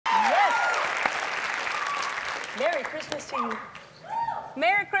Merry Christmas to you.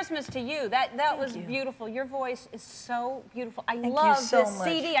 Merry Christmas to you. That was beautiful. Your voice is so beautiful. I love this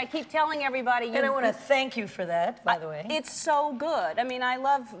CD. I keep telling everybody. And I want to thank you for that, by the way. It's so good. I mean, I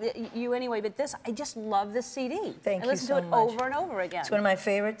love you anyway, but this, I just love this CD. Thank you so much. I listen to it over and over again. It's one of my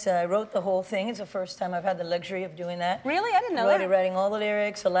favorites. I wrote the whole thing. It's the first time I've had the luxury of doing that. Really? I didn't know that. Writing all the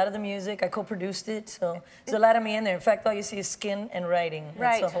lyrics, a lot of the music. I co-produced it, so there's a lot of me in there. In fact, all you see is skin and writing.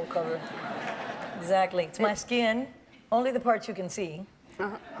 That's the whole cover. Exactly. It's my skin, only the parts you can see.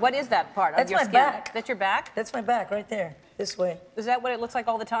 What is that part of your skin? That's my back. That's your back? That's my back, right there, this way. Is that what it looks like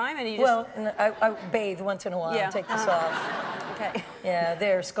all the time? And you just... Well, I bathe once in a while and take this off. Okay. Yeah,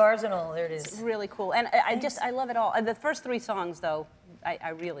 there, scars and all, there it is. It's really cool. And I love it all. And the first 3 songs, though, I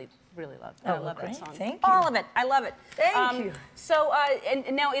really, really love. I love that song. Thank you. All of it. I love it. Thank you. So,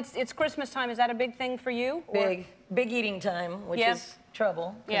 and now it's Christmas time. Is that a big thing for you? Big eating time, which is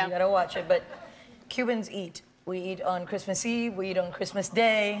trouble, because you gotta watch it. But Cubans eat. We eat on Christmas Eve, we eat on Christmas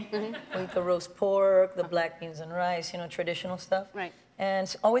Day, we eat the roast pork, the black beans and rice, you know, traditional stuff. Right. And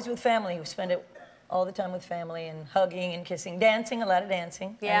it's always with family. We spend it all the time with family and hugging and kissing. Dancing, a lot of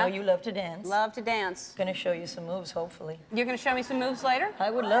dancing. Yeah. I know you love to dance. Love to dance. Gonna show you some moves, hopefully. You're gonna show me some moves later? I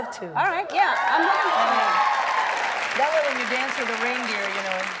would love to. All right, yeah, I'm looking for that way when you dance with a reindeer, you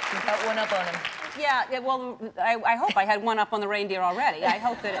know, you got one up on him. Yeah, well, I hope I had one up on the reindeer already. I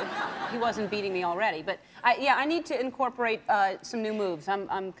hope that he wasn't beating me already. But I need to incorporate some new moves.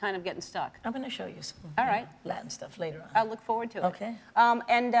 I'm kind of getting stuck. I'm going to show you some Latin stuff later on. I'll look forward to it. Okay.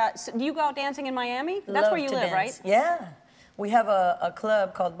 So do you go out dancing in Miami? That's where you live, right? Yeah. We have a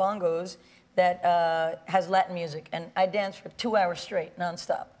club called Bongos that has Latin music, and I dance for 2 hours straight,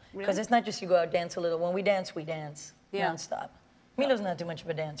 nonstop. Because it's not just you go out dance a little. When we dance nonstop. Milo's not too much of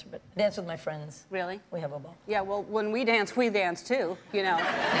a dancer, but I dance with my friends. Really? We have a ball. Yeah, well, when we dance too, you know.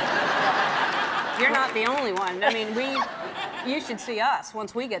 You're not the only one. I mean, you should see us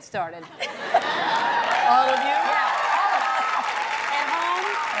once we get started. All of you? Yeah. At home?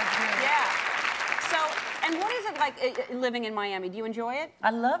 Yeah. So, and what is it like living in Miami? Do you enjoy it?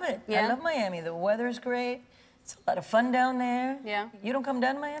 I love it. Yeah? I love Miami. The weather's great. It's a lot of fun down there. Yeah. You don't come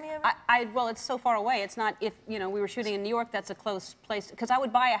down to Miami ever? Well, it's so far away. It's not, if, you know, we were shooting in New York, that's a close place. Because I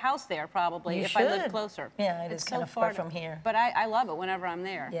would buy a house there, probably, if I lived closer. Yeah, it is kind of far from here. But I love it whenever I'm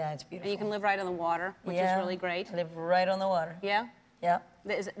there. Yeah, it's beautiful. And you can live right on the water, which is really great. I live right on the water. Yeah? Yeah.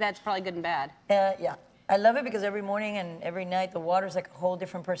 That's probably good and bad. Yeah. I love it because every morning and every night, the water's like a whole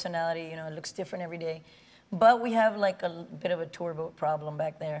different personality. You know, it looks different every day. But we have like a bit of a tour boat problem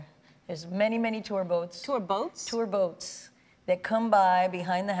back there. There's many, many tour boats. Tour boats? Tour boats that come by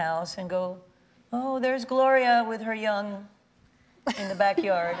behind the house and go, oh, there's Gloria with her young in the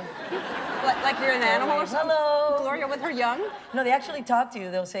backyard. Like you're an animal or something? Hello. Gloria with her young? No, they actually talk to you.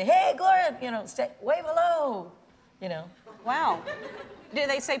 They'll say, hey, Gloria, you know, wave hello, you know. Wow. Do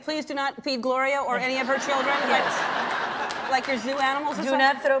they say, please do not feed Gloria or any of her children? Yes. Like your zoo animals or something? Do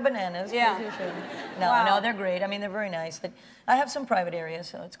not throw bananas. Yeah. No, they're great. I mean, they're very nice. But I have some private areas,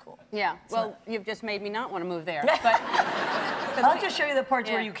 so it's cool. Yeah. Well, you've just made me not want to move there. But I'll just show you the parts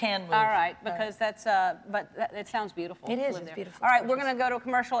where you can move. All right, because it sounds beautiful. It is. It's beautiful. All right, we're going to go to a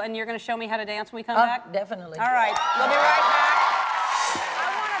commercial, and you're going to show me how to dance when we come back? Definitely. All right. We'll be right back.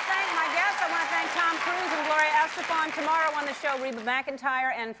 I want to thank my guests. I want to thank Tom Cruise and Gloria Estefan. Tomorrow on the show, Reba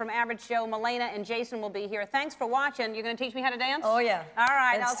McEntire, and from Average Joe, Milena and Jason will be here. Thanks for watching. You're going to teach me how to dance? Oh, yeah. All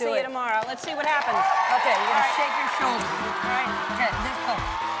right, I'll see you tomorrow. Let's see what happens. Okay, you're going to shake your shoulders. All right. Okay, this go.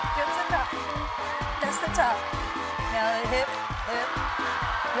 Here's the top. That's the top. Now the hip.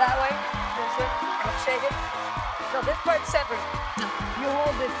 That way. This way. Now shake it. No, this part's separate. You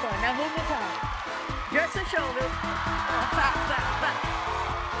hold this part. Now move the top. Just the shoulder. Back.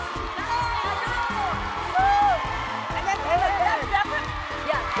 And then that's separate?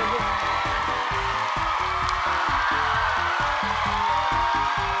 Yeah.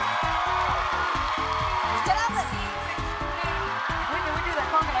 Get up it. We do that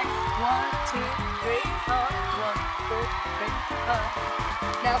conga like 1, 2, 3, 1, 2, 3,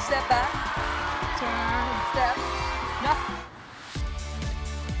 Now step back. Turn, step. No.